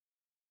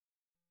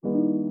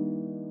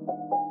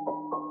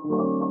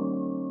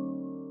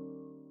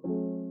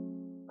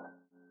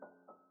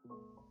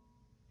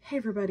Hey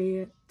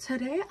everybody,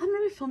 today I'm going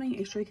to be filming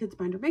a Stray Kids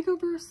binder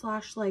makeover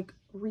slash like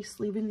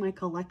re-sleeving my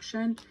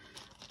collection.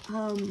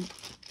 I'm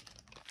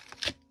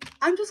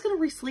just going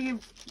to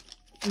re-sleeve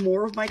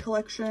more of my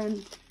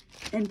collection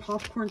in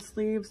popcorn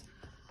sleeves.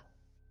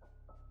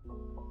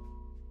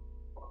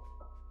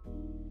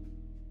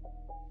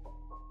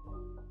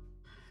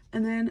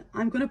 And then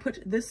I'm going to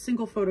put this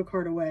single photo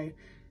card away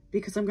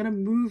because I'm going to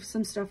move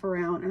some stuff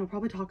around, and I'll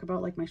probably talk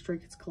about like my Stray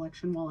Kids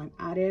collection while I'm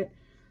at it.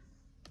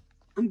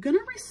 I'm gonna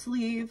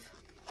re-sleeve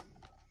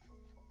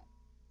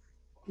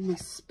my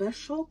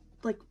special,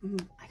 like,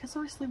 I guess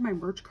I'll re-sleeve my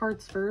merch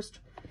cards first,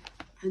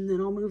 and then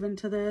I'll move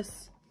into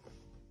this.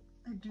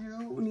 I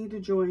do need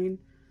to join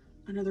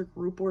another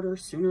group order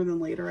sooner than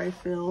later, I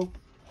feel.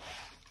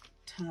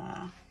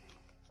 I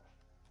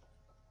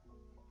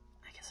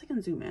guess I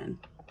can zoom in.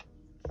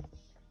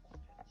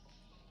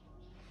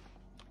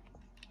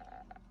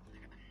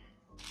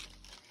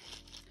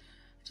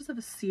 I have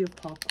a sea of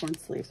popcorn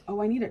sleeves.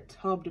 Oh, I need a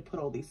tub to put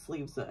all these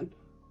sleeves in,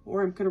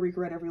 or I'm gonna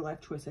regret every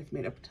life choice I've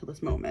made up to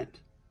this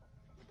moment.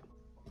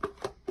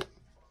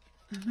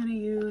 I'm gonna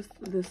use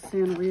this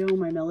Sanrio,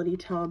 my Melody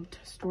tub, to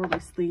store my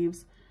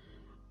sleeves.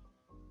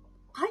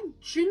 I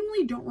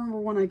genuinely don't remember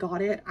when I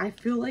got it. I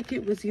feel like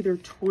it was either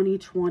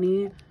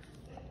 2020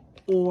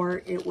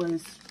 or it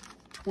was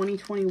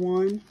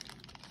 2021,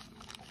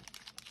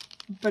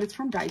 but it's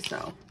from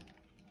Daiso,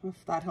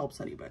 if that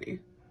helps anybody.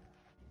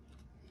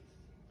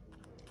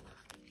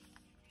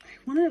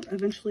 I want to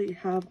eventually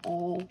have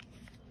all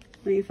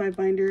my A5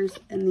 binders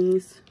in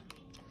these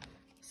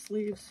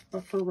sleeves,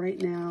 but for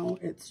right now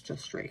it's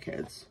just Stray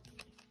Kids,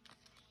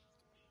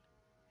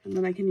 and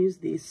then I can use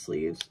these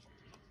sleeves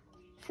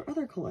for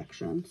other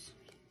collections.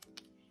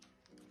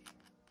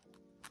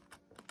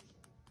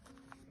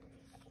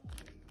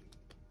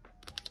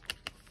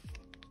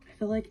 I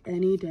feel like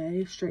any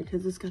day Stray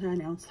Kids is going to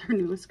announce their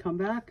newest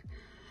comeback.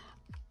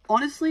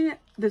 Honestly,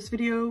 this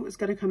video is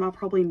going to come out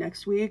probably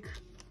next week.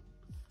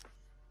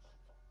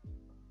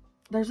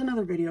 There's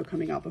another video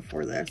coming out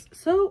before this,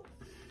 so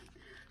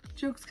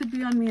jokes could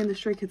be on me, and the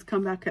Stray Kids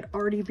comeback could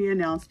already be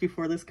announced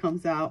before this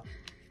comes out.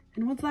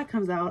 And once that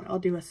comes out, I'll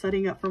do a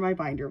setting up for my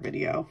binder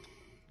video.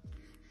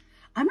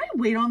 I might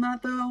wait on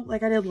that though,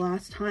 like I did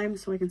last time,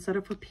 so I can set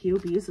up for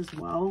POBs as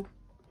well.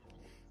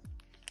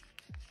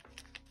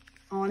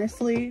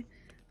 Honestly,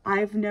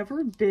 I've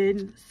never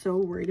been so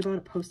worried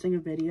about posting a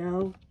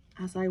video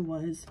as I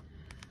was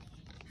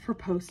for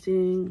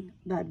posting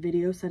that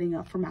video setting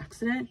up from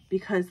accident,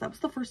 because that was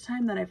the first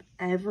time that I've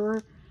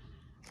ever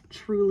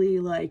truly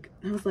I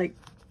was like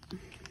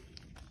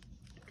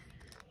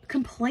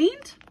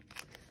complained,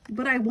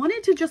 but I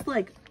wanted to just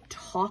like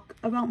talk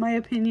about my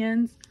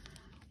opinions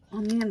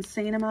on the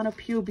insane amount of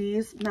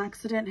POBs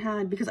Maxident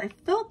had, because I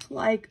felt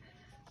like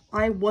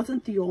I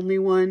wasn't the only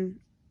one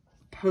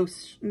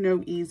post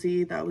No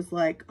Easy that was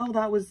like, oh,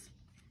 that was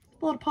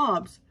a lot of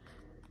pobs.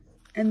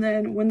 And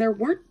then when there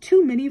weren't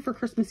too many for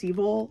Christmas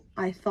Evil,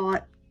 I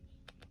thought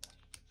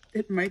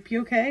it might be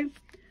okay.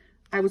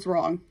 I was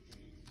wrong.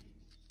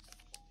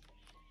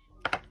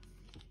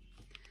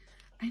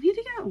 I need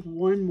to get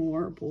one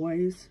more,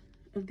 boys,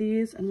 of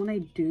these. And when I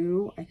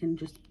do, I can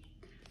just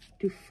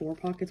do 4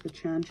 pockets with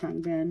Chan,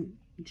 Changbin,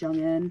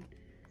 Jungin.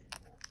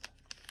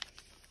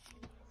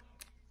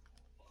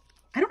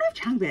 I don't have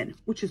Changbin,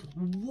 which is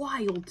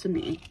wild to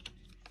me.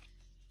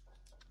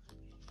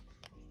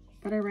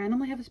 But I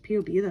randomly have this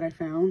POB that I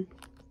found.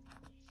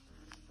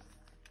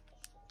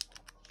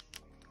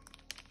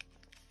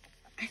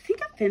 I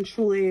think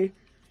eventually,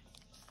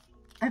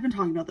 I've been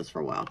talking about this for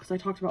a while because I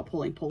talked about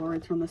pulling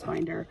Polaroids from this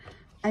binder.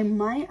 I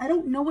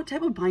don't know what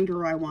type of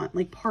binder I want.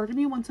 Like, part of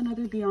me wants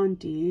another Beyond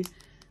D,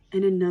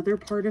 and another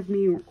part of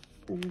me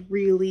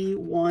really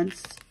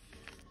wants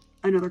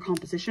another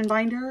composition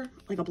binder,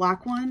 like a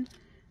black one.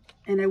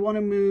 And I want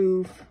to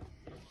move,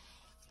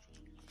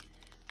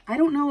 I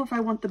don't know if I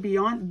want the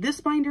Beyond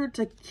this binder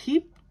to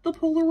keep the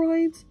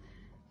Polaroids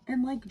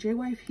and like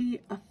JYP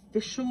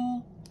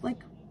official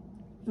like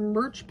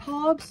merch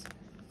pobs,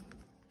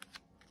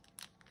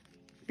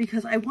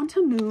 because I want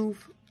to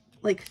move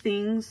like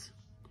things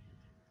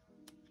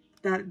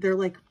that they're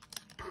like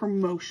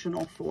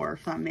promotional for,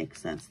 if that makes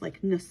sense,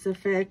 like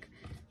Nacific,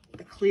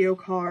 the Clio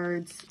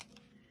cards,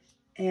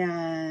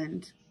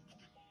 and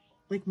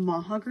like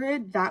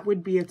Mahagrid. That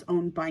would be its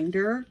own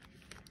binder,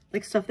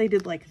 like stuff they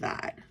did like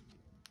that.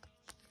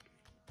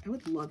 I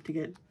would love to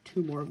get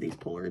 2 more of these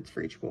Polaroids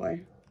for each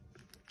boy.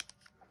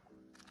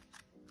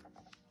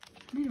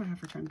 How many do I have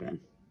for Changbin?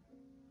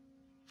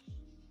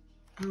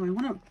 Oh, I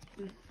want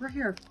to, we're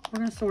here. We're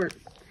going to sort.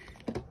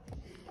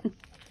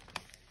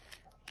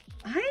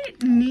 I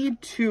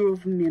need 2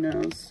 of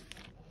Minnows.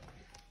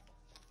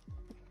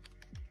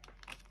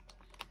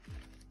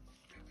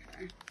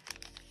 Okay.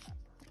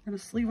 I'm going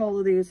to sleeve all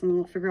of these, and then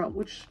we'll figure out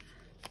which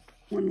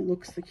one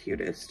looks the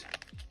cutest.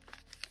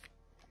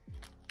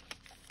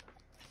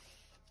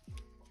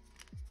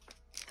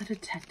 The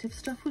detective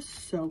stuff was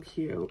so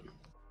cute.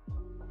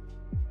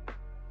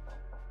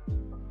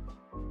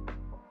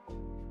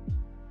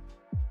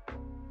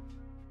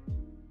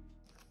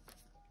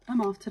 I'm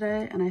off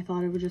today and I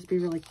thought it would just be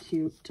really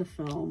cute to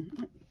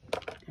film.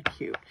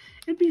 Cute.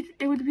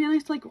 It would be a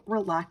nice, like,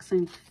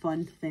 relaxing,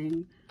 fun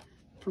thing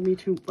for me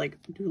to, like,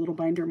 do a little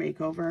binder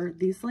makeover.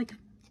 These, like,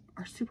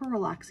 are super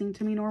relaxing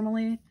to me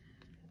normally,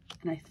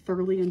 and I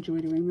thoroughly enjoy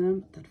doing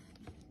them.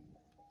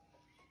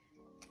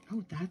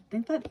 I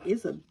think that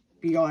is a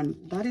beyond,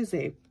 that is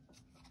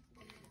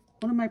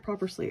one of my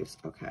proper sleeves.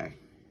 Okay.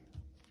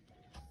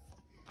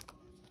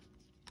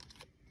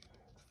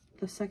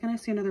 The second I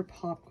see another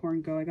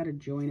popcorn go, I gotta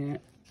join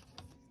it.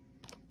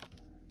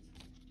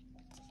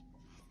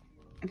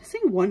 I'm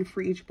missing one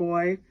for each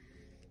boy,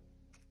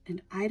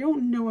 and I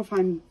don't know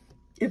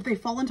if they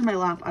fall into my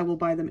lap, I will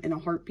buy them in a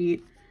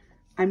heartbeat.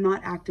 I'm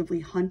not actively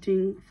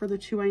hunting for the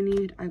 2 I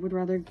need. I would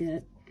rather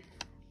get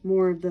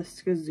more of the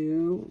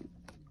Skazoo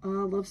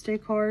Love Stay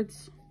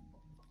cards.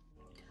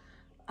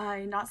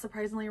 I, not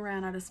surprisingly,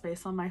 ran out of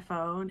space on my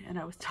phone, and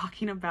I was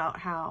talking about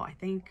how I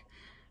think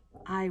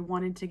I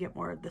wanted to get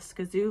more of the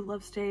Skazoo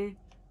Love Stay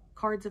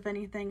cards, if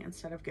anything,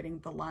 instead of getting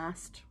the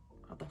last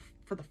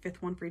for the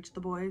 5th one for each of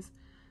the boys.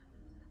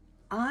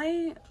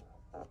 I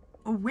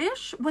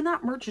wish when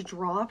that merch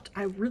dropped,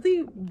 I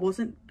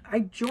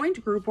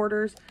joined group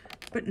orders,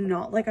 but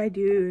not like I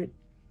do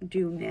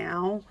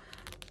now.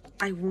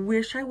 I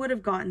wish I would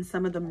have gotten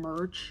some of the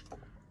merch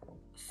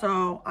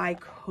so I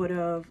could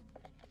have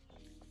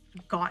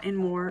gotten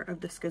more of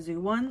the Skazoo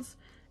ones.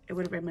 It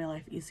would have made my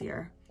life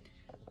easier.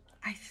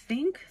 I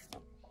think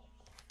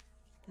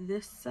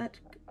this set,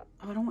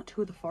 oh, I don't want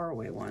 2 of the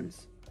faraway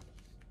ones.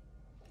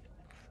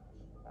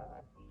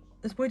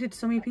 This boy did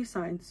so many peace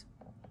signs.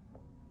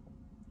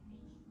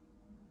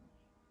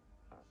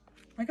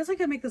 I guess I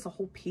could make this a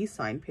whole peace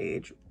sign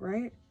page,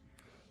 right?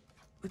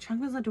 But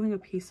Changma's not doing a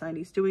peace sign.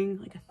 He's doing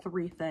like a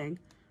 3 thing.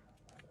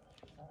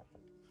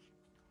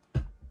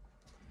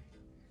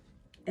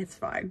 It's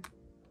fine.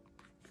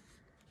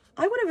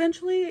 I would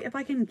eventually, if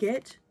I can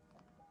get,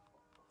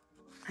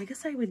 I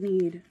guess I would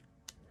need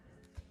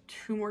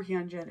 2 more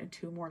Hyunjin and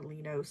 2 more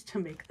Linos to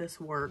make this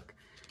work.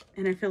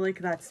 And I feel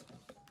like that's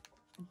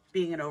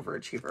being an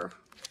overachiever.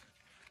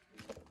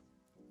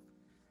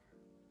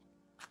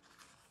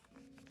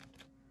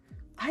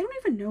 I don't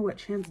even know what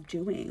Chan's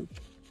doing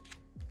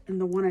in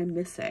the one I'm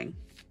missing.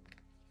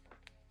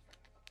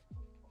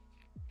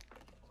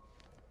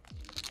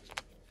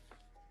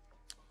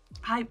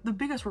 The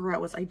biggest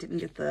regret was I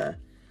didn't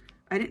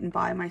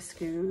buy my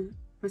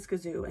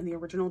Skazoo in the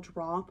original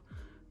drop,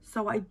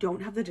 so I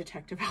don't have the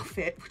detective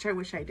outfit, which I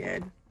wish I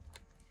did.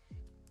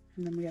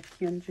 And then we have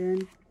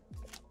Hyunjin.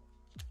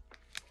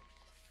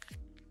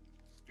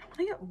 I want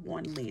to get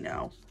 1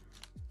 Lino.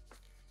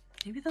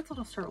 Maybe that's what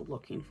I'll start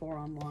looking for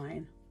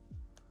online.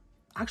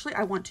 Actually,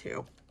 I want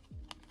 2.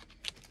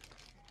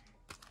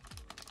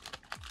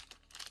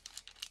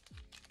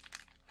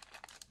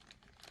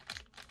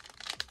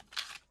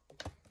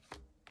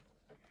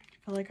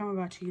 I feel like I'm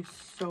about to use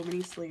so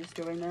many sleeves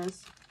doing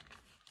this.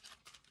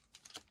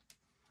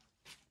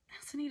 I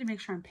also need to make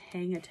sure I'm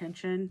paying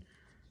attention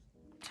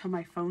to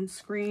my phone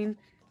screen,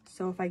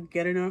 so if I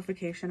get a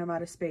notification I'm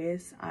out of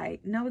space, I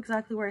know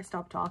exactly where I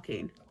stopped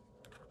talking.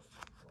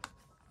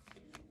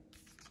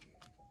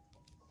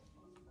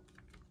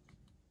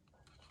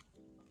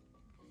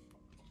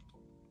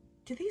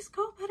 Do these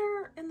go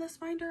better in this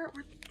binder,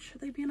 or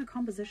should they be in a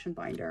composition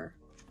binder?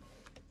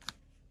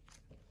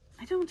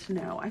 I don't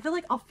know. I feel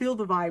like I'll feel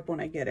the vibe when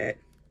I get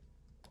it.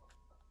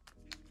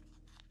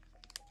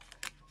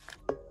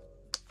 I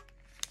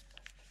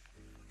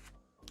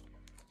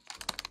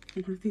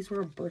wonder if these were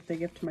a birthday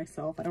gift to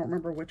myself. I don't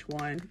remember which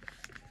one.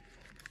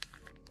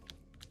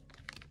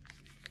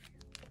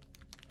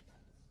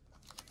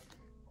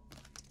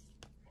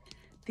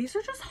 These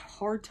are just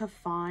hard to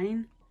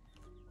find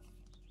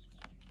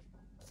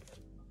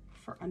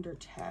for under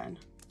 10.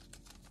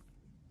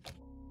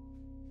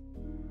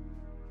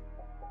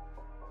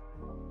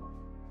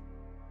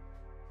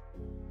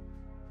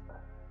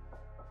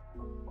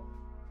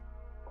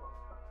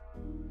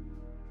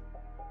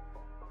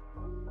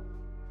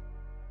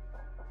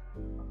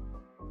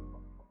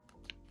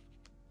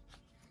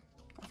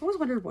 I've always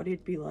wondered what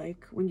it'd be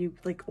like when you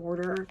like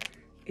order,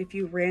 if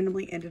you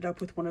randomly ended up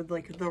with one of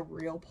like the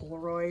real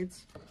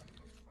Polaroids,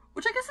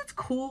 which I guess it's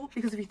cool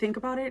because if you think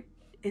about it,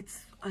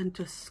 it's a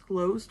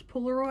undisclosed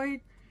Polaroid,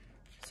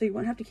 so you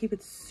won't have to keep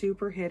it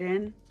super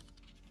hidden.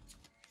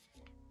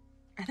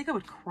 I think I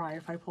would cry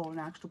if I pulled an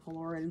actual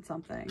Polaroid in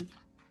something.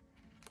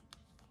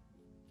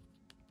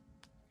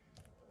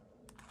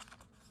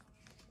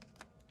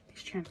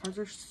 These Chan cards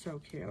are so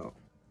cute.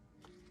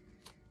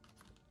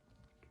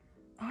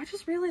 Oh, I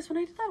just realized when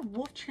I did that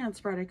Wolf Chan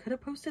spread, I could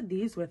have posted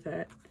these with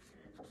it.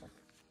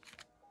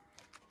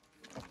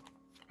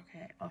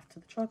 Okay, off to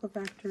the chocolate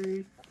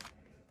factory.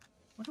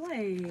 What do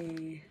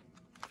I...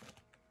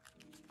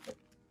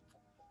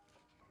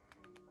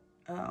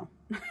 Oh,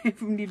 I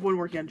need 1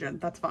 more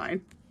Hyunjin. That's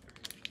fine.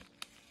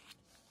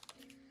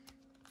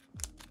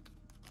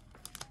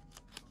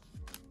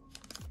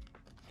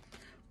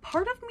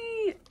 Part of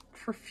me,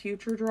 for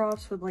future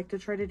drops, would like to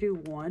try to do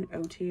 1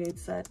 OTA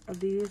set of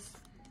these.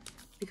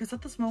 Because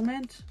at this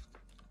moment,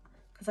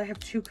 because I have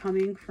 2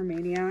 coming for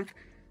Maniac.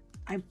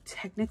 I'm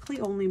technically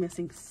only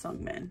missing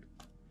Sungmin.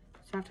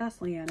 So I have to ask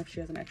Leanne if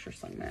she has an extra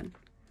Sungmin.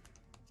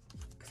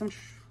 Because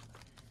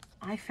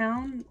I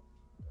found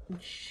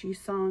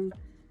Jisung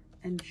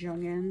and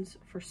Jungins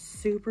for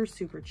super,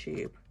 super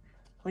cheap.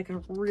 Like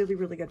a really,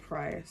 really good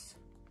price.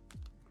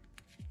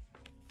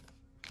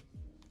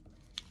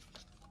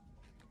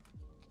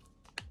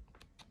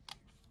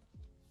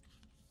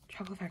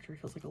 Chocolate Factory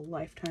feels like a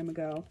lifetime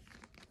ago.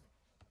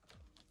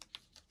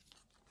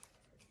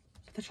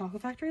 But the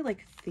Chocolate Factory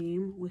like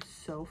theme was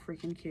so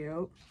freaking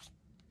cute.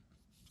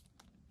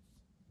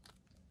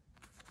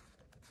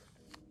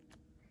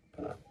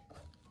 But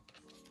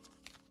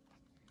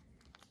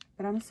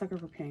I'm a sucker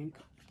for pink.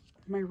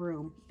 My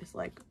room is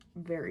like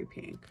very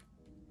pink.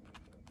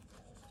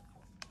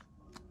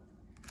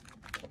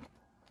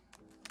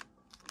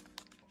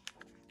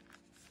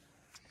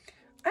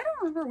 I don't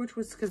remember which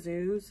was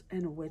Kazoo's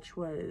and which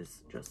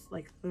was just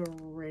like the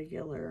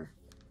regular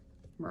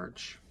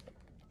merch.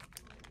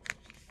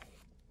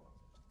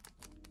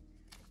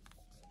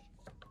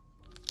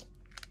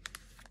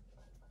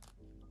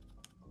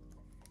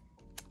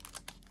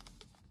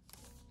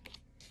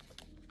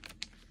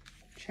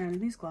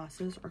 Shannon, these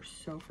glasses are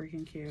so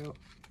freaking cute.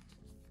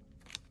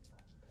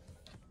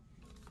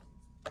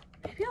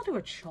 Maybe I'll do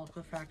a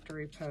Chocolate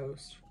Factory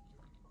post.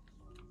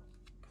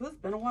 Because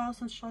it's been a while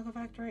since Chocolate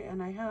Factory,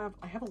 and I have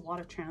a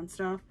lot of Chan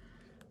stuff.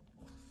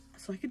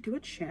 So I could do a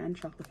Chan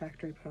Chocolate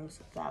Factory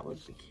post. That would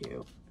be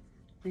cute.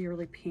 Like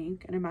really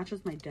pink, and it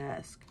matches my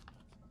desk.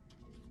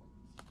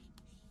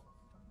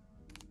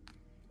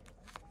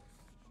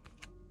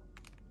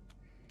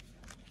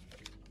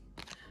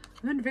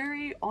 I've been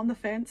very on the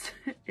fence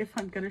if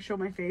I'm gonna show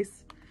my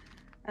face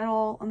at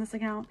all on this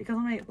account, because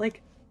on my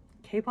like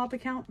K-pop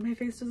account my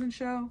face doesn't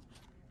show.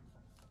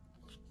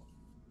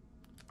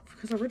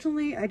 Because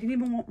originally I didn't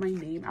even want my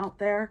name out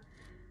there,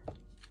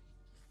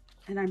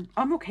 and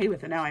I'm okay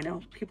with it now. I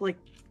know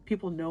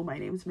people know my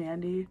name's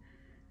Mandy,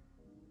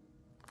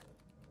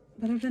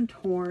 but I've been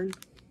torn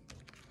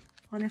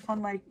on if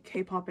on my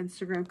K-pop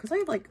Instagram, because I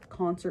have like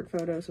concert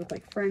photos with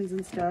like friends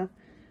and stuff.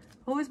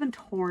 I've always been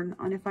torn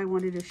on if I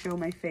wanted to show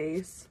my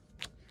face.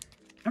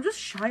 I'm just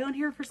shy on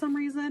here for some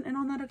reason, and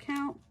on that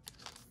account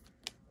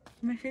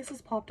my face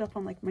has popped up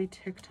on like my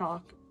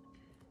TikTok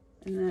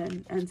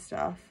and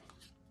stuff.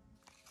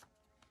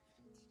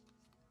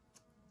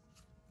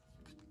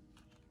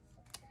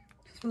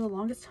 Just for the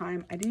longest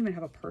time I didn't even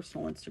have a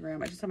personal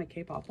Instagram. I just had my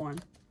K-pop one.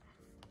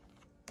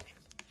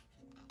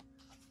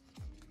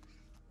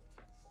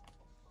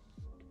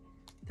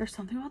 There's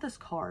something about this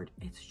card.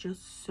 It's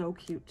just so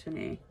cute to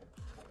me.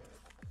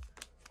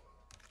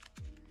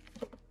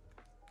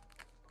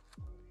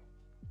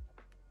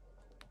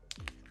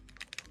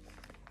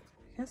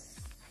 I guess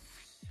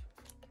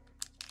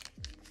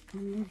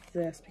I'll move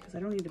this because I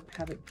don't need to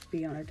have it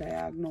be on a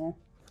diagonal.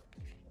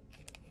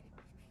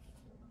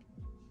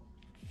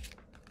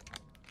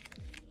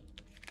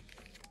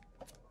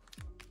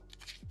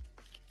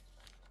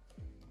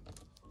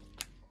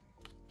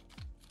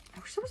 I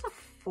wish there was a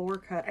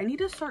 4-cut. I need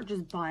to start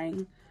just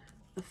buying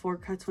the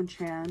 4-cuts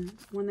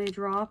when they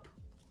drop.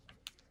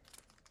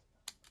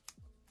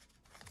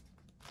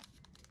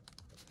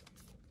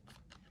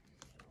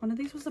 One of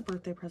these was a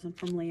birthday present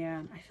from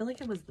Leanne. I feel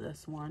like it was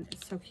this one.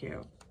 It's so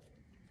cute.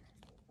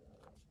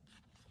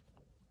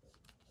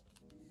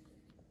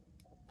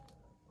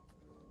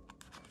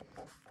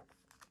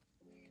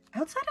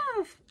 Outside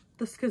of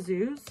the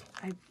Skazoos,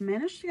 I've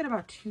managed to get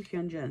about 2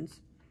 Hyunjins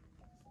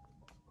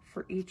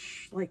for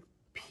each like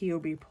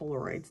POB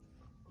Polaroids.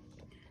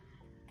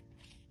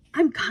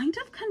 I'm kind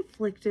of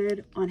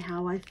conflicted on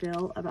how I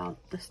feel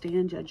about the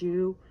Stan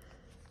Jeju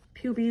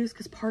POBs,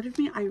 because part of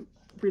me, I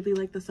really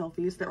like the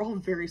selfies. They're all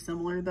very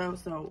similar though,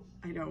 so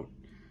I don't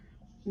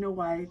know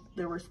why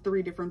there was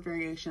 3 different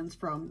variations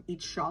from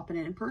each shop and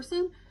in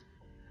person.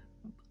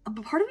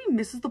 But part of me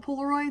misses the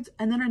Polaroids,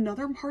 and then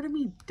another part of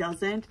me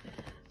doesn't,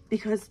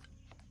 because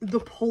the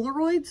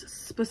Polaroids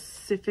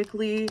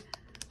specifically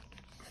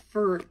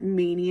for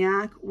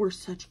Maniac were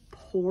such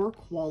poor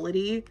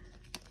quality.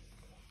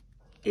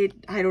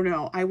 I don't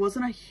know. I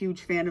wasn't a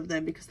huge fan of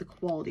them because the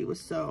quality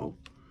was so...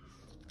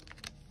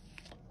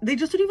 They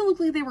just didn't even look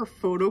like they were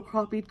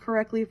photocopied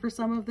correctly for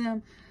some of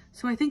them.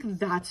 So I think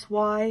that's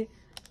why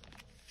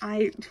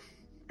I'm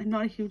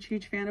not a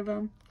huge fan of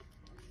them.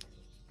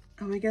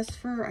 Oh, I guess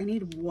I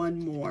need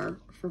one more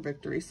for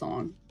Victory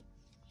Song.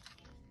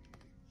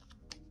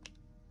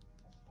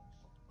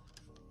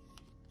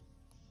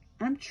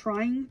 I'm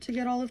trying to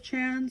get all of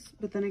Chan's,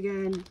 but then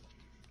again,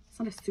 it's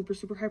not a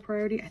super high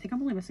priority. I think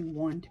I'm only missing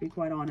 1, to be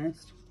quite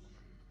honest,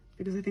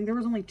 because I think there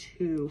was only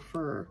 2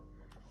 for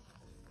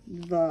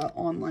the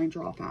online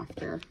drop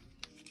after.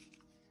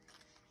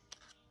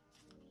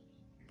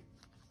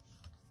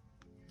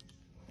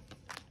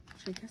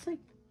 Which I guess I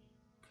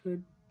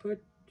could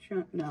put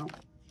Chan. No,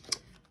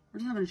 we're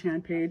just having a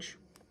Chan page.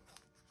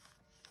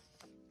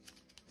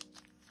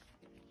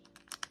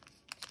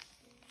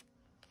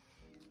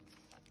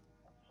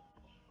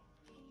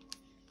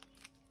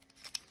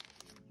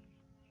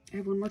 I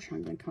have one more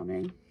Changbin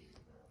coming.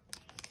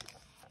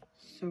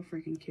 So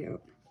freaking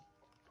cute.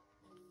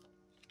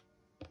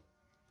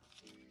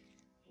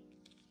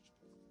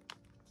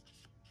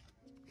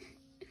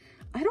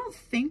 I don't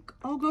think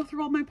I'll go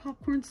through all my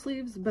popcorn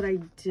sleeves, but I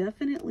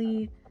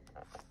definitely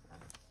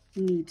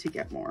need to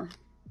get more.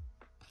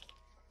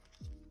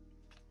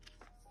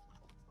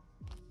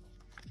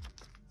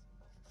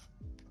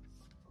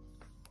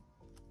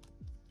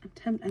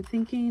 I'm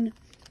thinking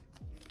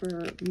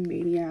for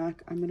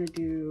Maniac, I'm gonna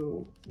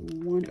do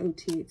one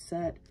OT8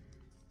 set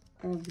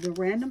of the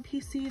random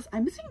PCs.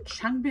 I'm missing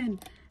Changbin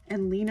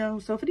and Lino,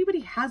 so if anybody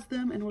has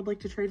them and would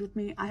like to trade with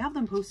me, I have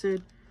them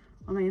posted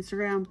on my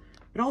Instagram.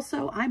 But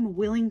also, I'm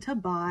willing to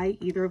buy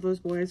either of those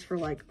boys for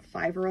like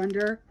 $5 or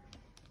under.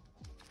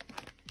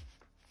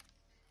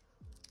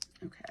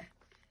 Okay.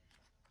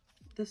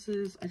 This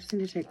is, I just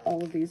need to take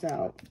all of these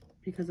out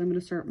because I'm going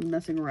to start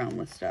messing around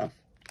with stuff.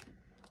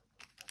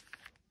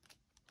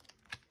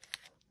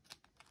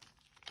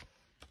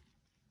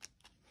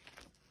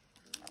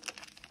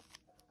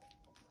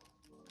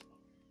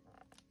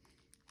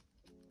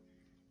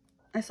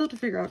 I still have to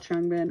figure out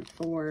Changbin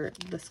for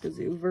the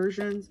Skazoo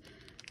versions.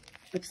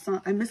 It's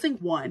not, I'm missing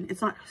one.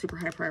 It's not super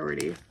high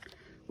priority,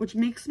 which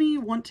makes me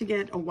want to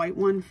get a white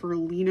one for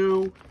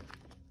Lino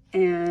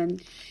and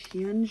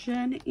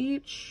Hyunjin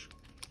each.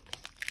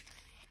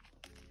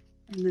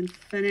 And then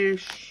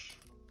finish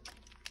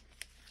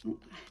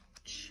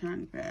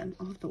Changbin.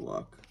 I'll have to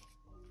look.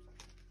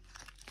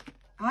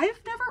 I've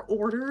never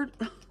ordered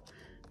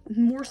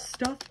more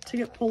stuff to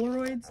get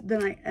Polaroids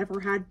than I ever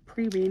had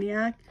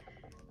pre-Maniac.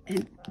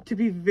 And to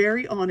be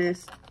very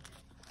honest,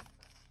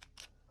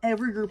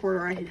 every group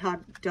order I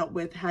had dealt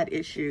with had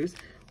issues.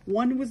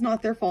 One was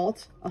not their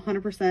fault,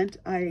 100%.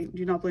 I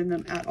do not blame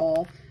them at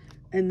all.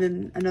 And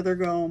then another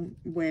go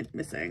went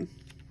missing.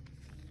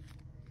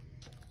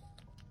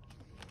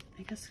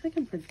 I guess I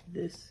can put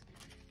this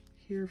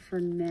here for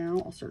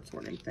now. I'll start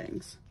sorting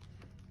things.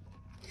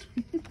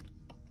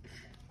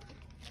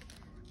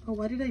 Oh,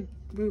 why did I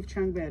move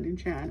Changbin and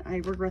Chan? I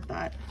regret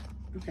that.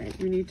 Okay,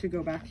 we need to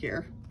go back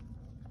here.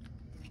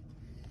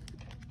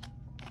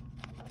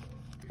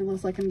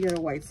 Unless I can get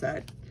a white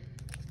set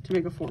to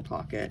make a 4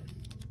 pocket.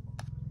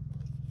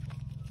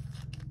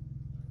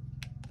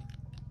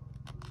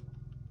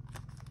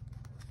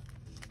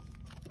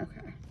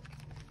 Okay.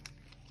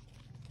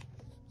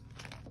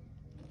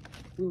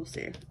 We will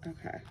see.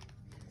 Okay.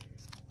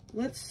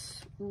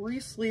 Let's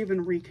re-sleeve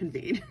and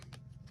reconvene.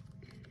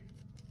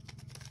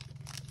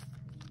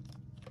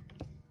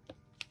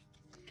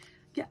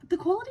 Yeah, the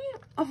quality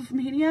of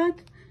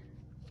Maniac,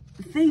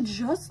 they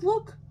just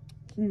look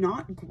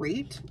not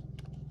great.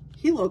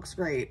 He looks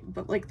great,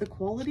 but like the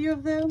quality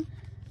of them,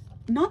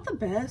 not the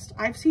best.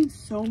 I've seen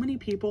so many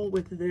people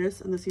with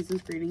this in the season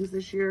screenings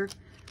this year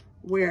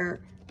where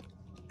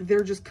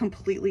they're just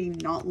completely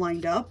not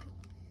lined up.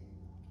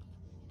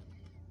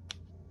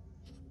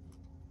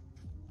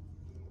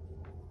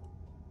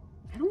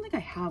 I don't think I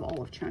have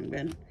all of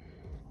Changbin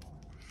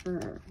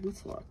for,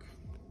 let's look.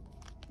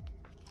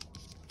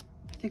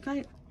 I think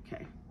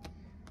okay.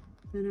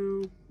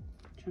 Minnow,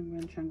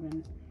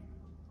 Changbin,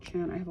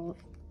 Chan, I have all of,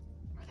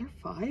 are there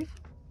 5?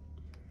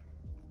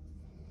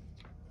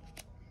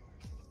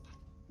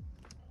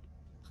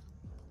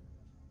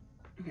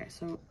 Okay,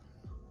 so okay,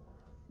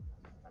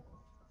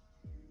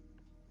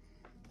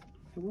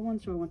 what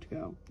ones do I want to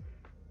go?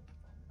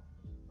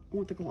 I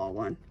want the claw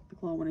one. The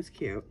claw one is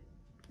cute.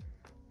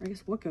 I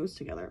guess what goes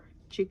together?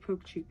 Cheek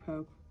poke, cheek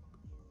poke.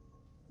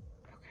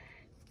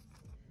 Okay.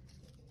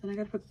 Then I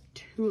gotta put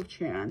 2 of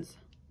Chan's.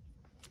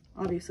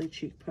 Obviously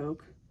cheek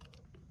poke.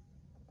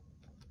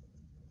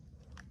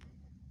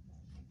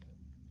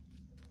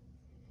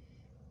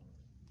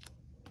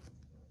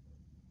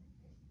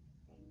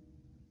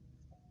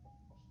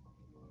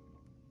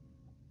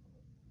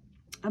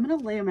 I'm gonna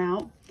lay them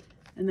out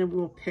and then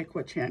we'll pick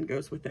what Chan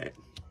goes with it.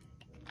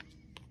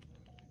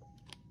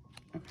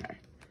 Okay.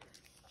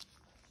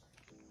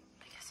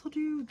 I guess I'll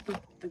do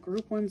the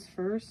group ones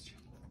first.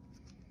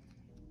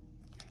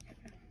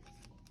 Okay.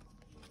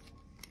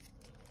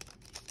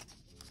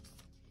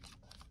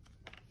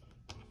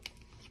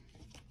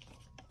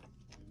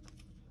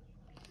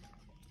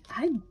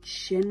 I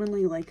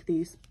genuinely like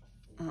these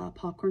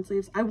popcorn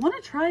sleeves. I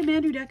want to try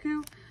Mandu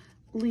Deku.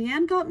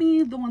 Leanne got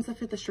me the ones that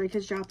fit the Stray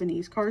Kids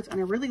Japanese cards, and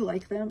I really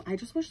like them. I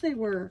just wish they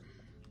were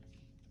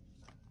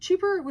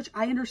cheaper, which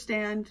I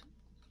understand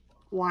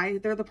why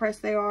they're the price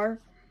they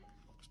are.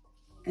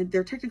 And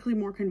they're technically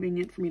more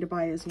convenient for me to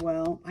buy as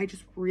well. I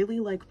just really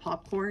like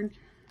popcorn.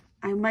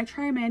 I might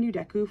try a Mandu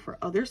Deku for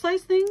other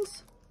size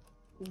things.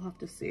 We'll have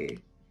to see.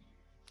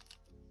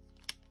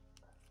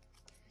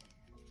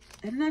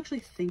 I didn't actually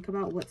think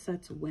about what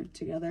sets went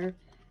together.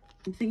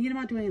 I'm thinking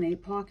about doing an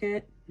 8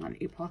 pocket, not an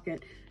 8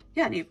 pocket.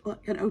 Yeah, an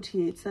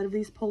OT8 set of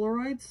these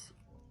Polaroids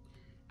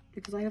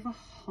because I have a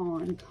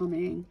Han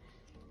coming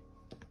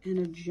and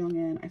a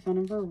Jungin. I found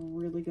them for a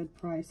really good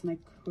price and I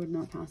could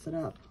not pass it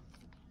up.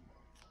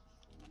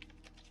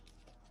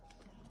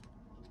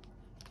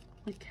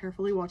 Like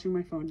carefully watching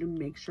my phone to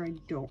make sure I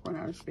don't run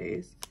out of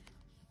space.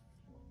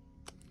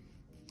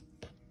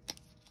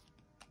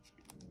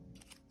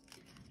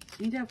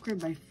 I need to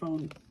upgrade my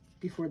phone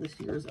before this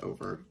year is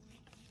over.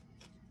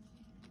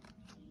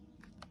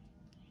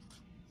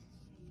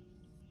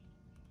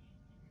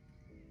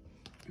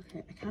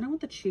 Okay, I kind of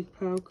want the cheek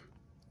poke.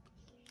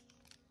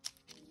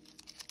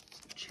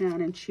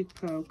 Chan and cheek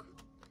poke.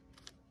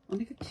 I'll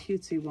make a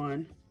cutesy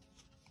one.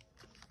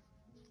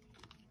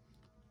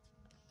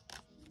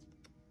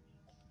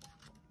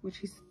 Which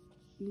he's,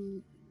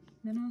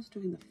 Minno's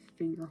doing the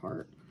finger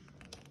heart,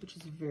 which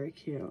is very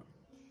cute.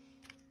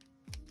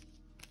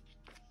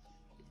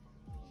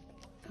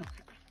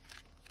 Okay.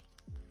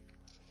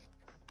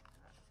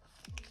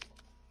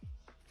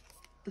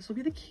 This will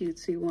be the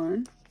cutesy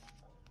one.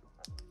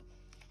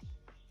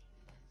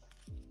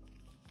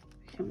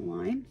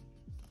 Line.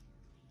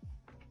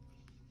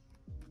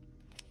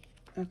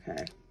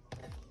 Okay.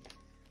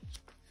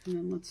 And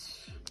then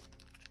let's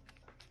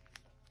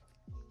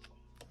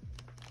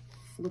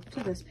flip to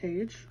this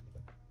page.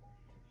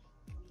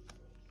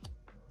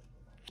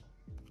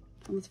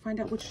 And let's find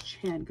out which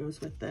Chan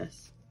goes with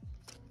this.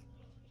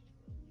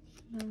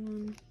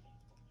 That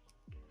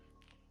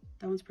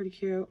one's pretty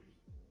cute.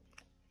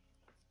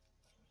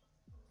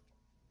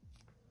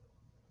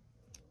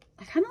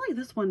 I kind of like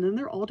this one. Then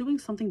they're all doing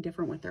something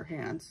different with their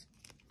hands.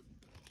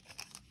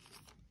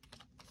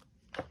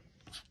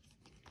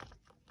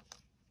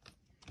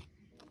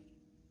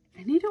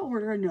 I need to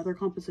order another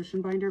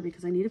composition binder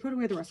because I need to put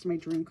away the rest of my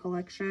dream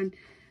collection.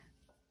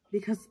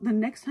 Because the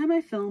next time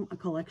I film a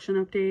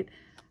collection update,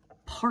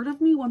 part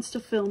of me wants to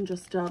film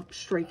just a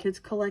Stray Kids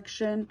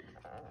collection.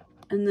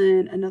 And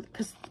then another,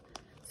 because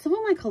some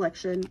of my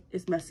collection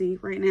is messy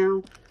right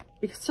now.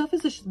 Because stuff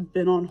has just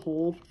been on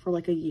hold for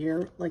like a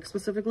year. Like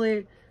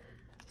specifically,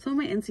 some of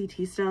my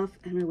NCT stuff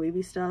and my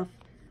wavy stuff,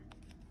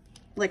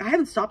 like I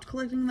haven't stopped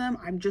collecting them.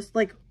 I'm just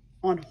like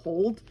on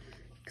hold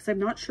because I'm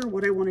not sure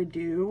what I want to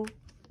do,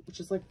 which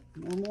is like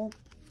normal.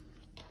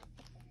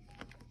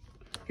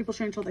 People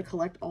change how they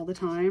collect all the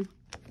time.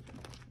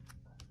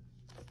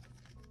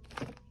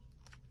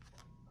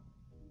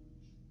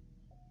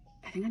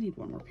 I think I need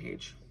one more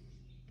page.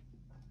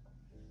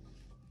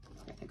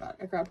 Okay, thank God.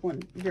 I grabbed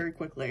one very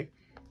quickly.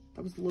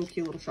 That was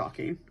low-key a little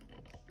shocking.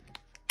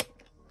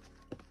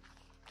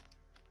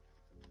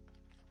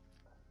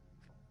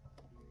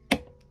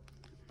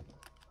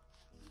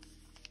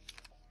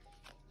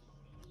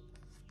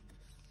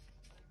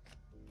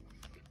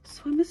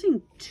 So I'm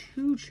missing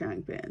 2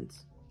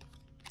 Changbins.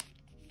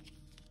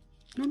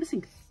 No, I'm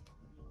missing...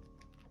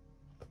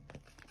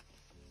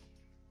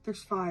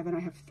 There's 5 and I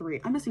have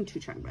 3. I'm missing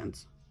 2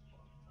 Changbins.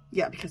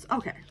 Yeah, because...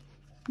 Okay.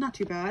 Not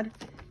too bad.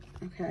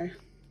 Okay.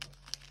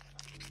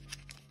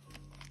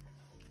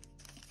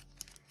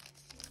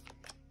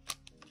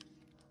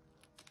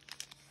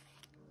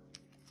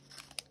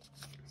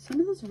 Some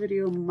of this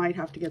video might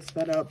have to get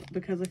sped up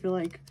because I feel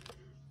like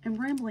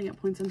I'm rambling at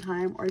points in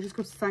time, or I just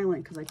go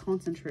silent because I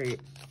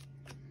concentrate.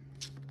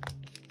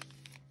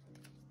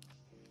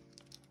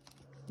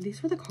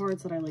 These were the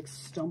cards that I like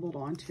stumbled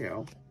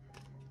onto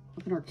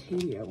up in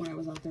Arcadia when I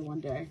was out there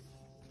one day.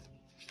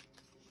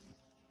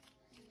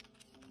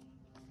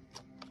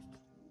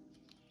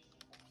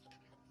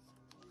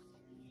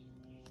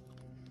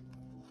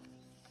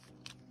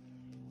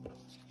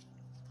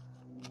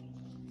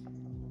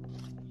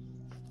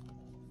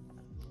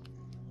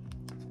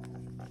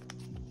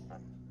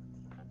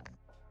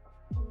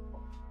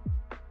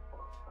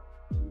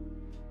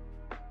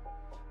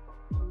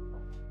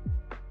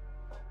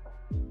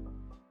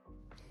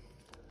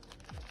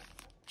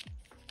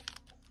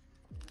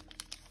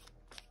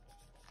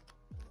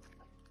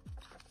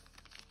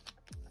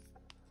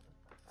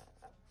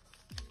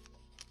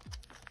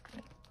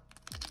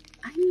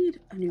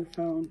 A new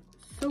phone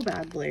so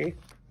badly,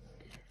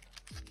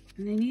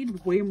 and I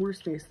need way more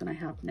space than I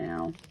have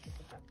now.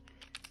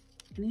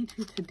 I need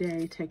to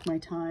today take my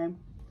time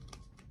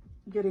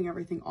getting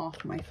everything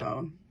off my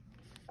phone.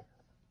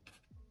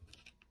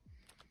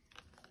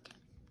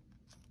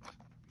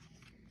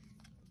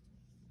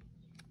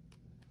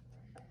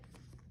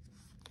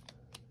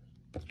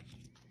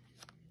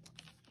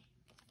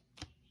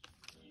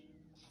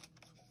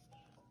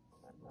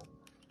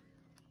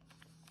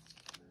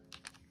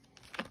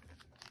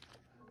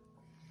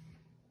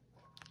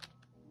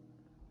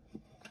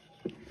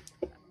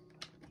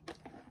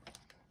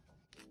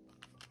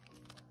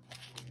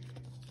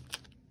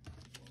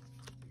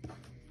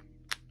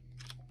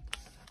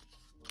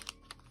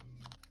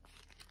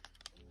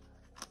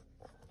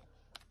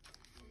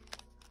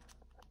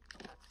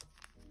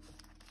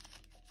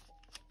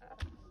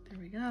 There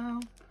we go.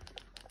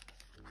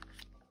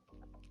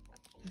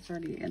 It's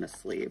already in a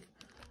sleeve.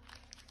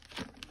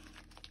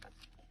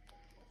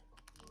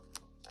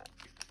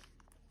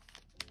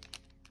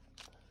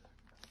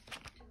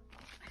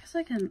 I guess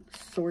I can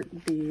sort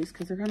these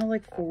because they're kind of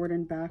like forward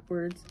and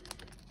backwards.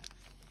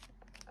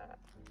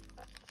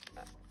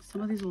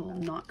 Some of these will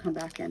not come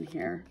back in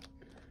here.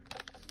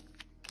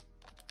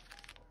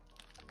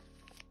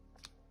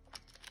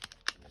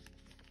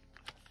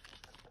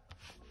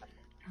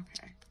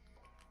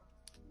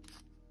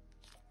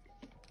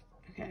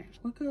 Okay,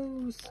 what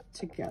goes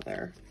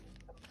together?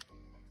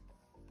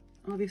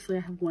 Obviously, I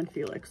have one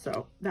Felix,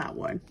 so that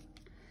one.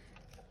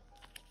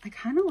 I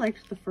kind of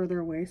liked the further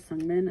away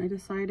Sungmin, I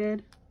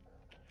decided.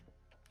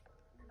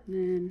 And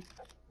then,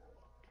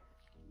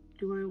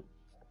 and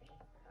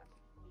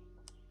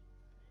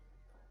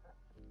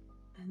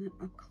then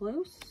up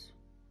close?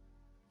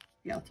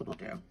 Yeah, that's what I'll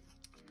do.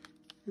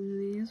 And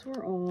these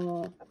were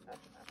all...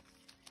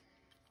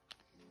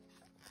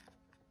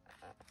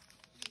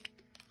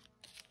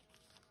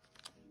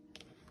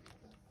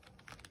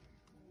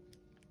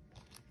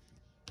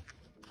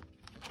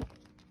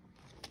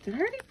 Did I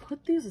already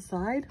put these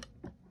aside?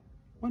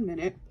 1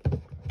 minute.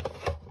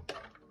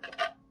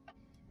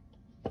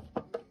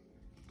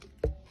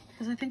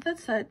 Because I think that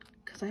set,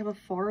 because I have a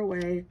far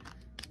away,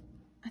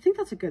 I think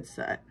that's a good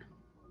set.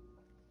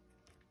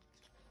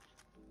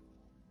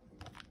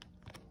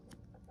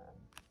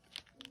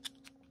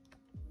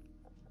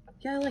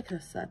 Yeah, I like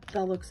this set.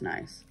 That looks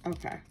nice.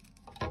 Okay.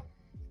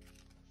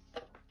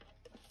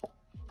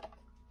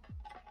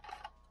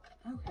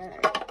 Okay.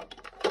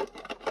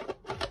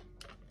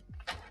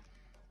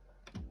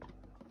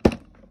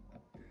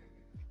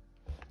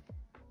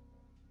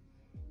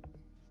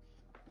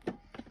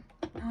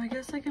 Now I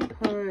guess I can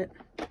put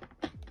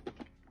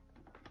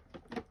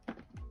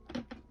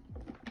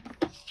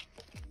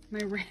my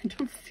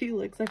random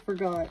Felix. I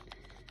forgot.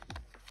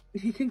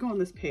 He can go on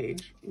this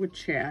page with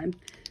Chan.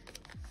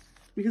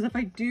 Because if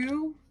I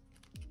do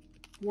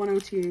one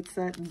OT8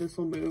 set, this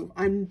will move.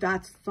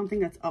 That's something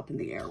that's up in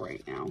the air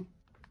right now.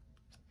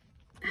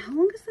 How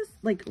long is this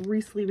like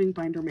resleeving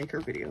binder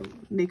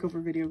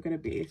makeover video gonna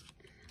be?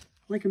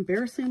 Like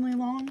embarrassingly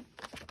long?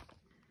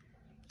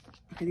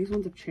 Okay, these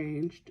ones have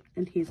changed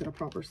and he's in a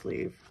proper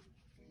sleeve.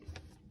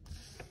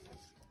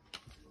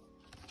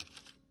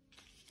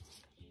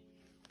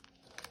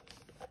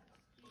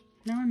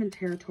 Now I'm in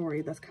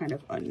territory that's kind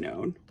of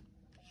unknown.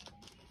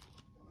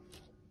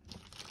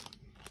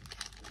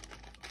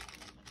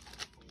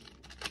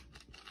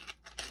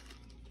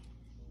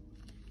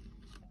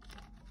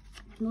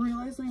 I'm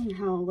realizing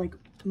how like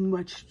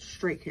much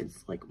Stray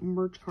Kids like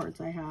merch cards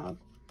I have.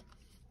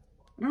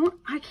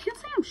 I can't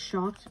say I'm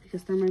shocked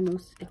because they're my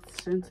most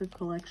extensive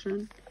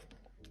collection.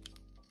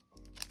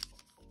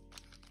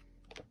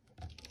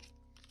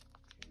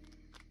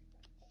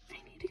 I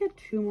need to get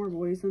 2 more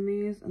boys in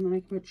these and then I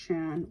can put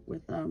Chan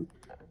with them.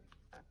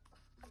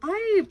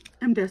 I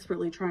am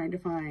desperately trying to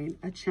find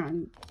a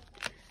Chan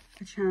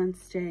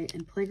Stay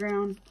and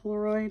Playground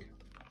Polaroid.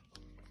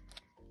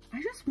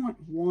 I just want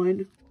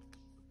one.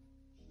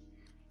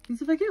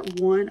 Because if I get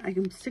one, I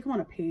can stick them on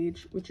a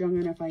page with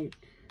Jungin if I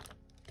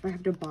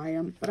have to buy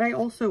them. But I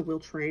also will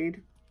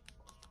trade.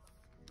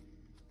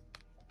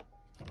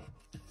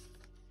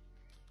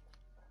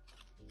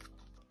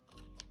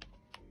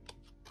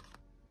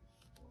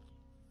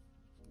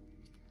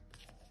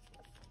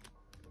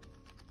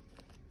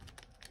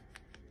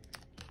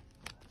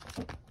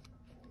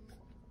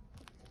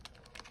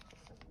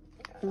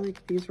 I feel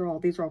like these are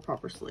all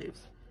proper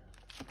sleeves.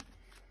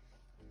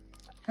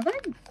 Have I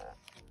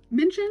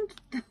mentioned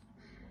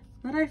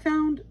that I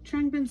found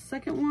Changbin's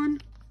second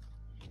one?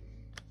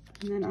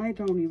 And then I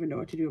don't even know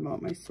what to do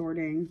about my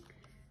sorting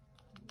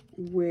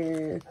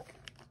with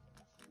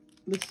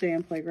the Stay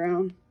and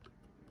Playground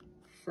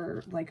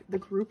for like the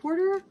group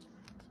order.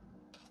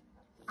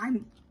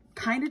 I'm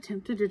kind of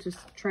tempted to just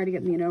try to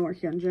get Mino or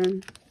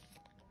Hyunjin.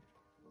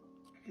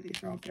 Okay,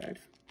 these are all good.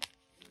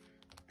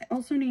 I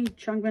also need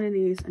Changbin in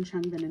these and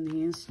Changbin in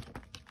these.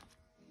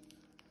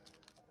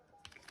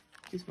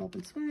 These have all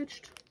been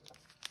switched.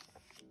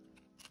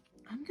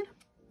 I'm gonna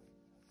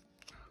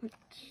put...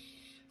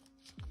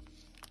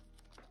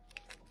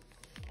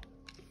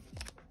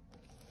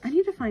 I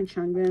need to find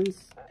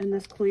Changbin's in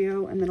this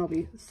Clio and then I'll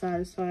be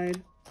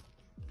satisfied.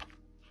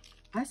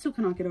 I still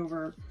cannot get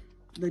over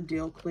the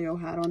deal Clio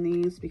had on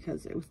these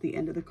because it was the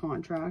end of the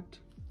contract.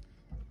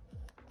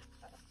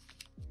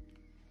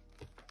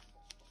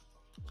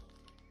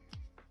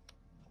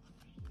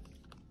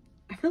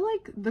 I feel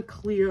like the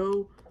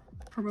Clio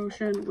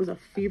promotion was a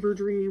fever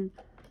dream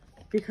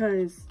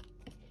because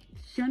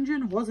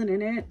Hyunjin wasn't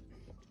in it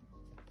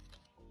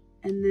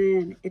and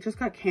then it just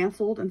got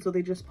canceled and so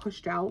they just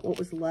pushed out what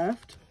was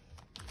left.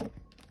 Okay,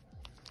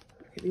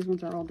 these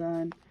ones are all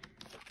done.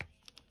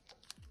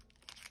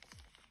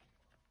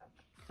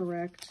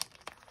 Correct.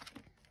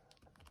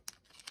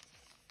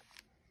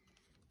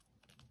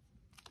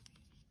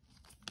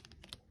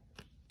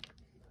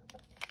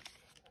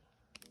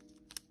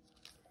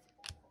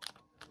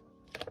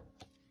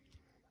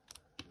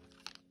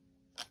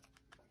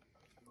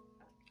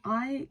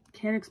 I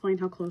can't explain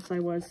how close I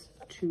was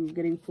to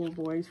getting full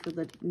boys for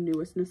the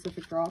newest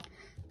Pacific drop.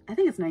 I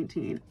think it's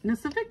 19.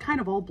 Pacific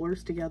kind of all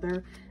blurs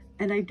together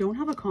and I don't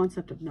have a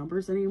concept of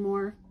numbers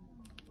anymore.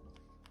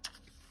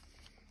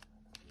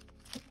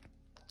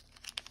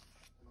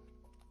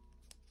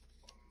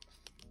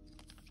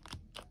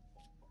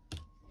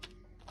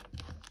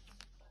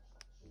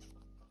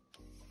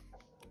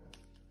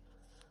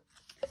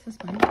 This is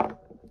fine.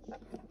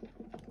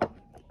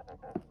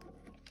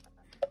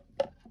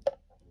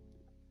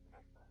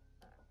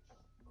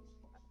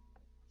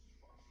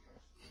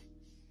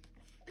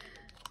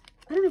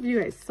 I don't know if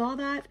you guys saw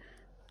that,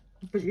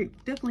 but you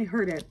definitely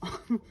heard it.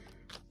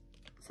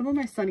 Some of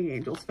my Sunny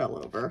Angels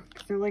fell over.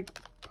 They're like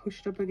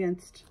pushed up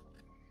against,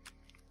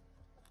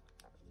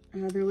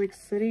 they're like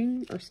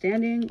sitting or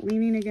standing,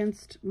 leaning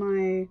against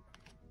my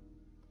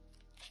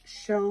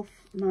shelf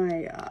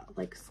my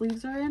like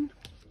sleeves are in.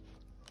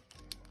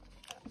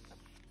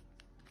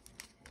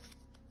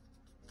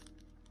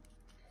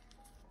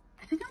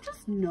 I think I'm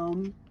just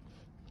numb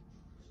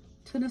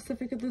to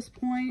Pacific at this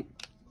point.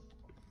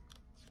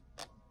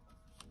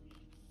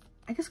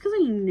 I guess because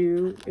I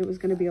knew it was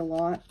going to be a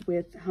lot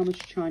with how much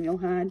Chanyeol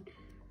had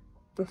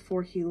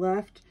before he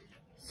left.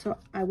 So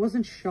I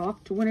wasn't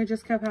shocked when it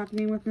just kept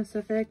happening with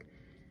Pacific.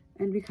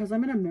 And because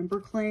I'm in a member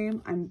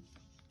claim, I'm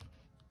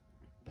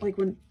like,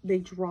 when they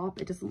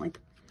drop, it doesn't like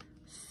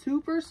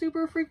super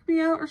freak me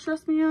out or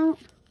stress me out.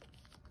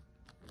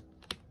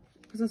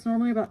 Because it's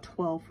normally about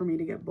 12 for me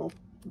to get both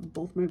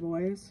my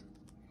boys.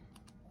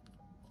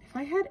 If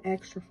I had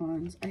extra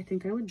funds, I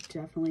think I would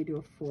definitely do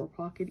a 4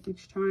 pocket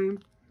each time.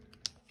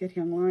 Get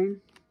Young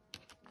Line.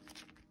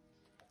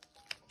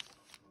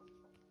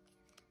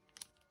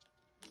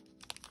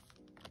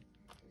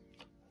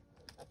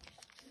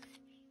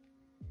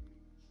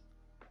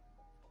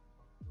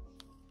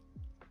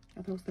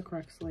 Oh, that was the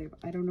correct sleeve.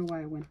 I don't know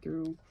why I went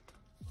through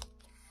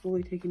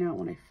fully taking out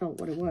when I felt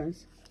what it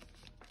was.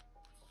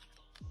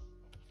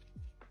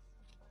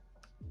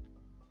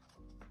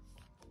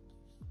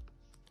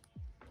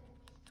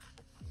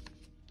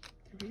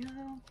 There we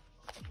go.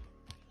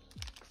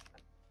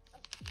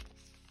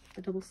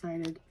 The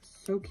double-sided,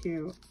 so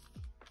cute.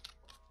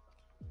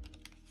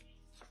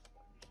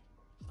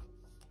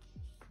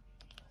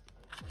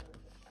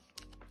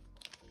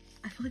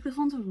 I feel like this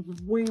one's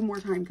way more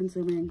time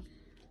consuming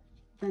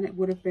than it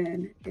would have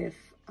been if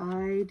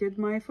I did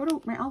my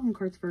album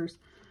cards first.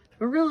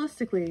 But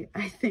realistically,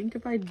 I think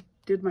if I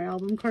did my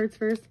album cards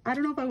first, I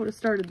don't know if I would have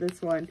started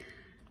this one,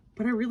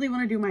 but I really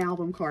want to do my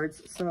album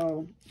cards,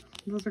 so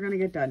those are going to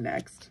get done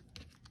next.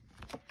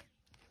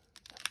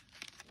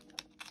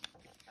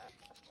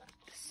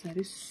 This set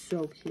is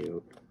so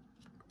cute.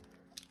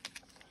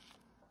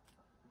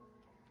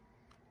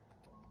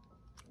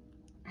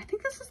 I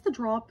think this is the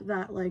drop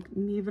that like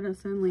me,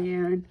 Vanessa, and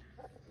Leanne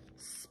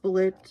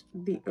split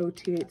the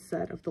OT8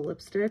 set of the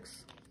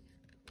lipsticks.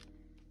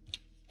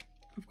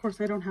 Of course,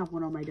 I don't have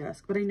one on my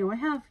desk, but I know I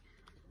have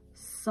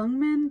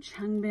Sungmin,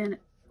 Changbin, and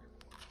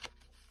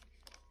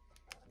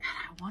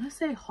I want to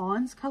say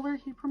Han's color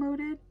he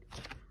promoted.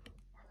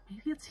 Or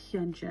maybe it's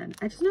Hyunjin.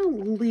 I just know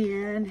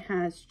Leanne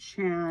has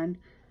Chan.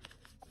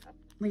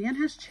 Leanne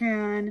has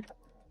Chan.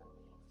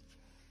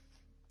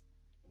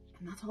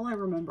 And that's all I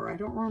remember. I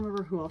don't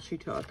remember who else she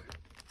took.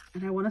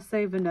 And I want to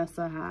say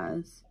Vanessa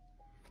has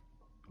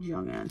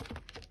Jungin.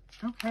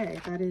 Okay,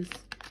 that is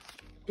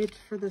it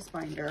for this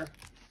binder.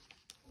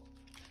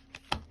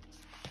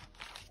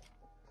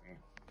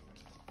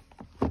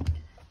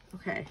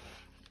 Okay,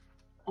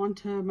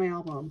 onto my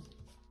album.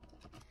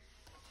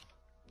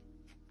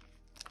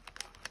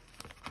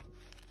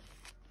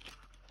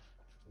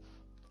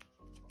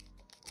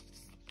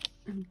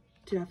 I'm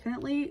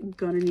definitely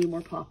gonna need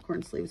more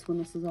popcorn sleeves when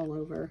this is all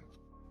over.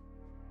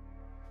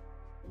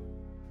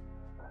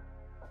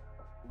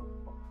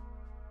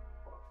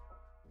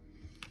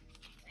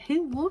 He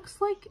looks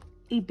like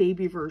a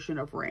baby version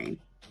of Rain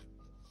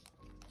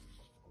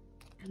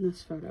in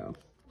this photo.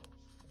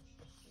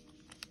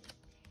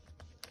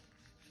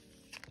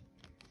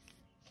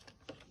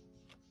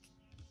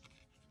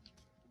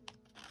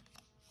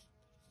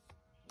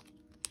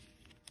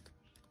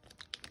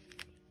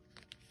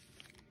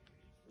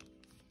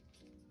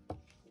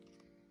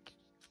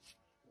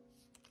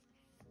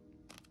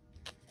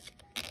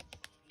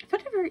 I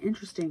find it very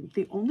interesting.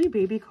 The only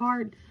baby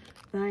card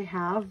that I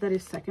have that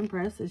is second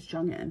press is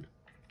Jungin.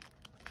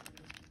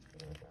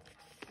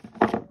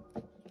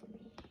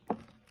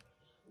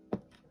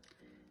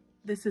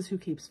 This is who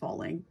keeps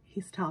falling.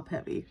 He's top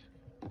heavy.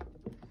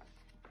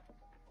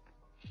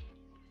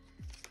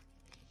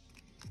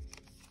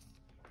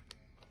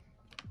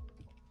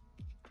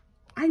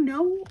 I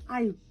know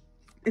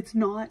it's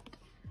not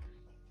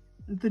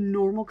the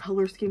normal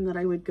color scheme that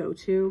I would go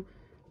to,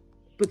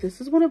 but this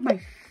is one of my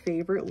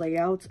favorite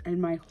layouts in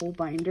my whole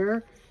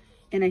binder.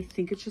 And I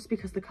think it's just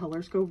because the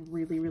colors go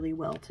really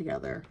well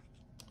together.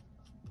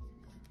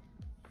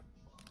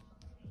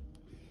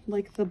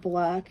 Like the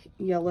black,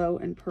 yellow,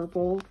 and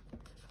purple,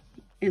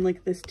 and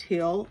like this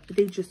teal,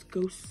 they just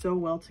go so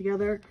well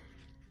together.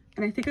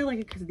 And I think I like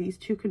it because these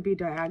two could be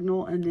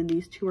diagonal, and then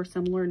these two are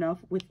similar enough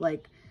with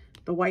like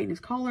the white in his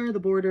collar, the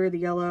border, the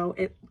yellow.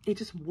 It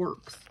just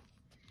works.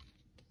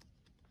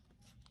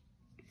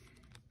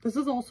 This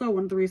is also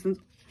one of the reasons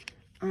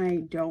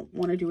I don't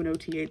want to do an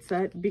OT8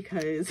 set,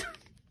 because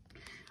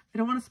I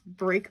don't want to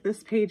break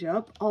this page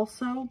up.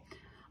 Also,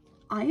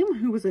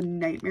 who was a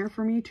nightmare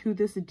for me to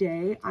this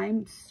day.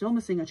 I'm still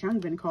missing a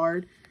Changbin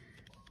card,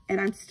 and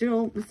I'm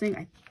still missing,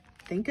 I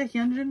think, a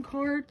Hyunjin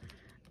card.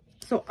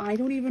 So I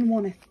don't even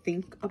want to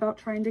think about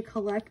trying to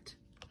collect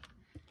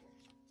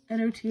an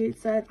OT8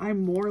 set.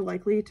 I'm more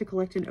likely to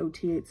collect an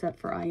OT8 set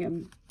for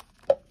IM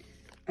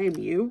I am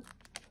you.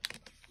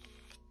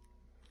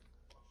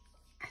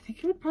 I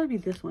think it would probably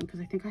be this one because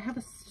I think I have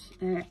a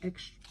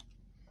extra.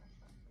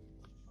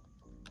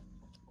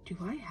 Do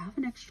I have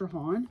an extra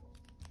Han?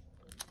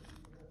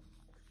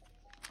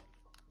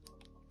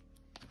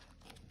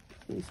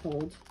 Please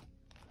hold.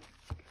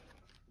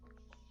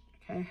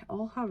 Okay,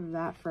 I'll have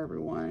that for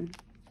everyone.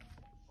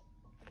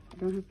 I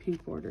don't have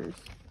pink borders.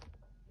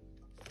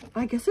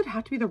 I guess it'd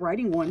have to be the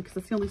writing one because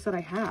that's the only set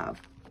I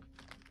have.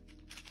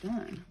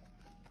 Done.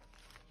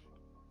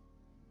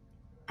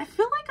 I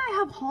feel like I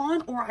have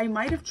Han, or I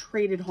might have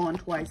traded Han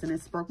twice and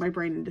it broke my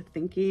brain into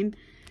thinking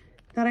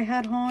that I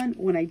had Han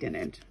when I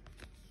didn't.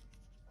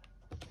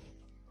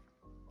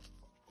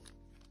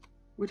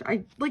 Which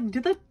I like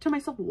did that to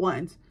myself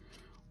once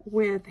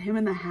with him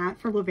in the hat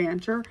for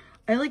Levanter.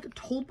 I like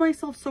told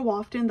myself so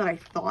often that I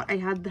thought I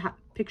had the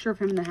picture of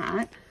him in the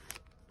hat.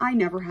 I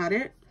never had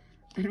it.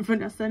 And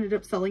Vanessa ended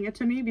up selling it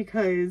to me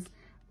because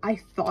I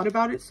thought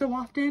about it so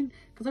often.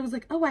 Because I was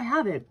like, oh, I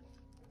have it.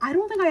 I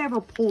don't think I ever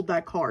pulled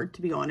that card,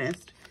 to be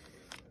honest.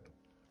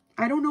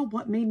 I don't know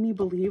what made me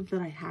believe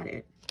that I had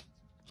it.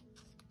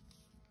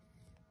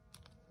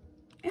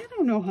 I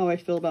don't know how I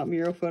feel about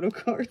Miro photo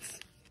cards.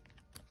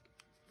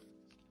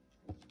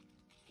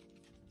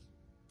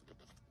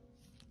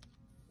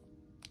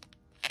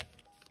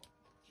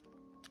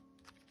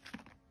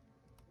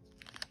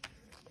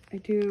 I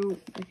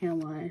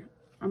can't lie.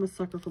 I'm a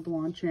sucker for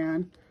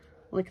Blanchan,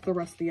 like the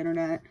rest of the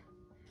internet.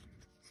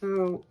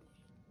 So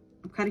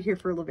I'm kind of here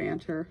for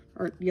Levanter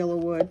or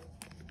Yellowwood.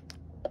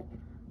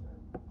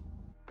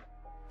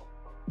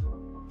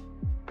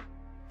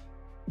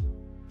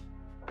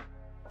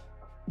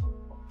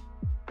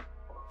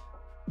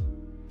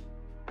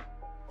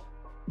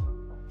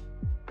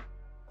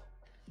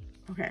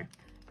 Okay.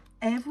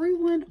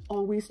 Everyone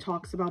always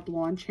talks about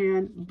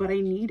Blanchan, but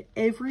I need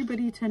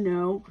everybody to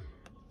know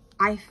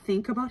I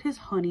think about his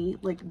honey,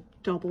 like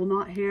double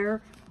knot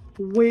hair,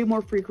 way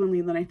more frequently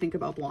than I think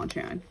about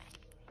Blanchan.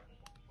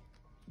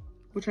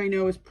 Which I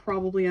know is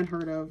probably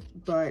unheard of,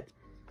 but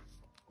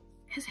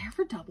his hair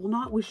for double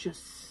knot was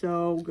just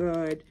so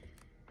good.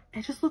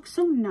 It just looks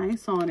so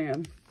nice on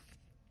him.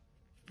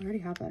 I already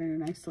have that in a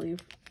nice sleeve.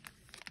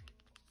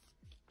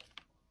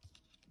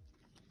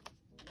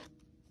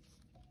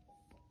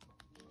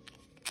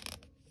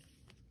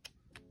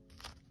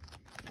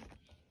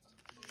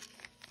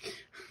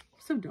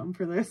 So dumb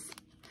for this.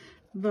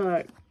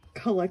 The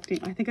collecting,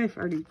 I think I've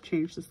already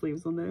changed the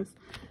sleeves on this.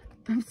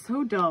 I'm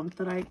so dumb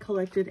that I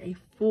collected a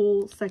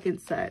full second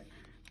set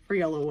for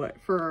Yellowwood,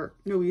 for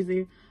No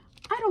Easy.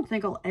 I don't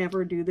think I'll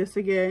ever do this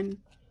again.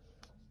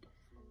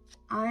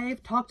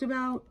 I've talked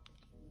about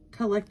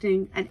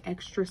collecting an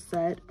extra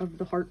set of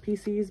the heart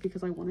PCs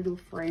because I want to do a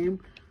frame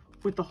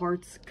with the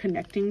hearts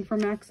connecting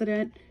from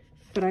accident,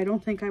 but I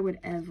don't think I would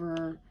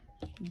ever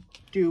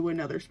do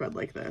another spread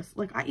like this.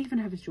 Like, I even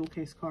have his jewel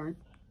case card.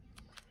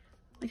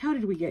 Like, how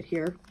did we get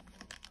here?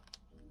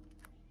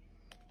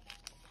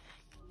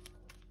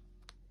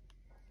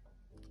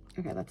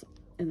 Okay, that's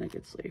in a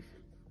good sleeve.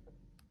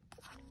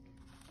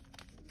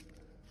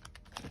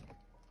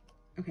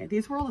 Okay,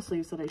 these were all the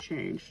sleeves that I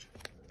changed.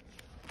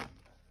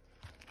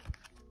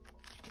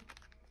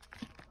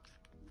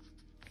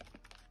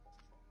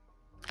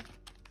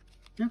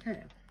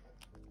 Okay.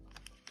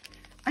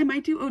 I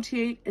might do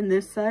OT8 in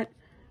this set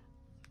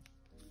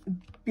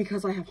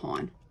because I have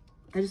Han.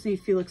 I just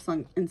need Felix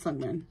and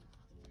Sungmin.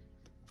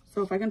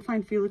 So if I can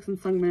find Felix and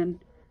Sungmin,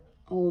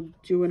 I'll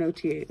do an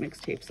OT8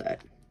 mixtape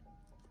set.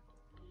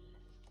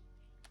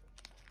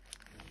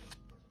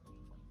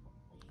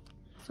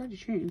 It's already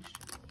changed.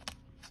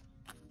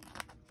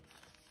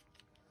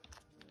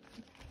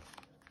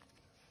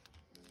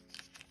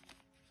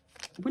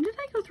 When did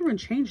I go through and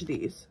change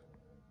these?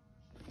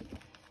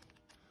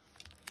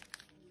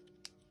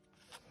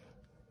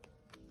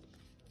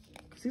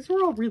 Because these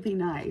were all really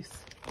nice.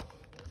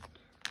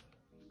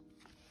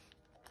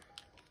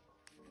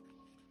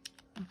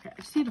 Okay,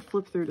 I just need to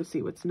flip through to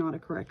see what's not a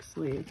correct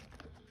sleeve.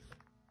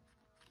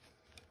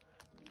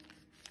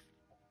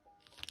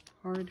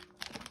 Hard.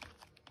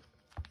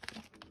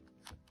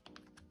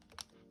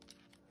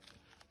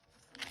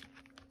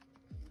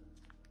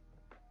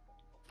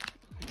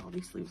 Okay, all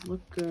these sleeves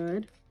look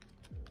good.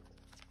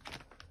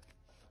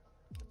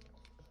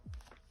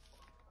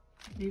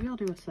 Maybe I'll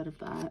do a set of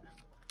that.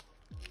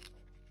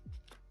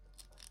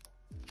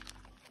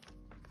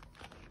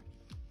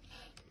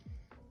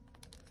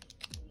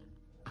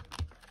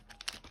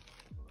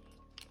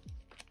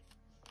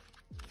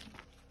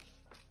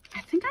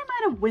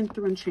 Went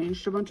through and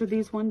changed a bunch of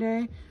these one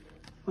day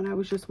when I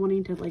was just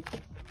wanting to like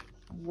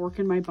work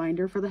in my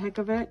binder for the heck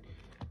of it,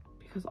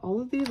 because all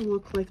of these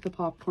look like the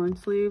popcorn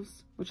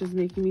sleeves, which is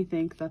making me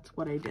think that's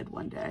what I did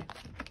one day.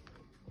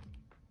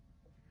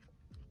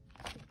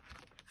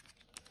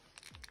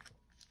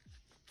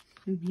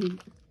 And me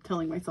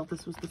telling myself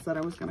this was the set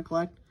I was going to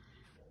collect.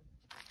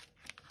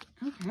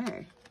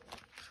 Okay.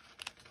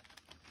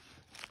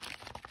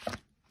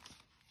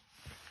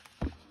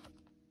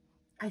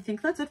 I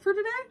think that's it for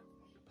today.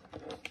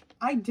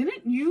 I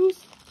didn't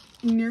use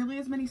nearly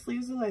as many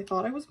sleeves as I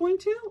thought I was going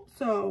to.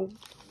 So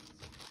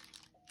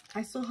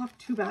I still have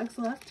 2 bags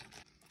left.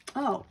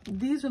 Oh,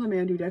 these are the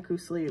Mandu Deku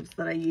sleeves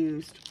that I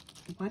used.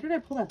 Why did I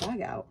pull that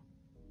bag out?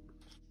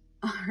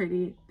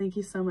 Alrighty, thank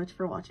you so much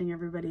for watching,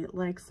 everybody.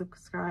 Like,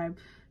 subscribe.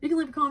 You can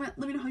leave a comment.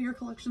 Let me know how your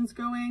collection's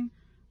going.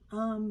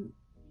 I'm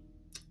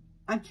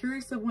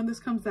curious of when this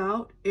comes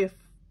out, if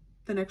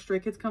the next Stray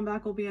Kids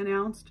comeback will be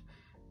announced.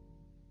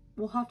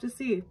 We'll have to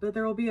see, but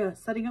there will be a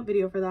setting up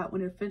video for that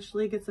when it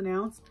eventually gets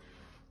announced,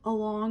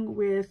 along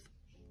with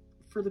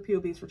for the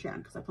POBs for Chan,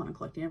 because I plan on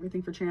collecting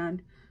everything for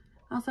Chan.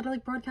 Outside of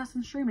like broadcast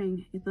and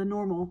streaming, the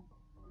normal.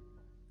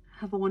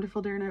 Have a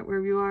wonderful day or night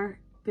wherever you are.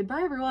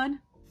 Goodbye, everyone.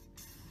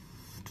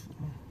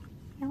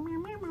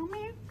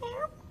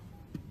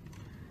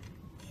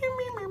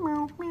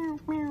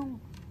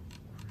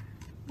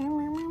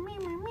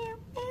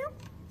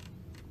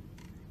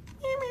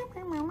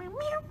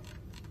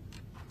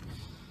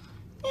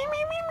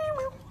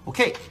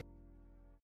 Okay.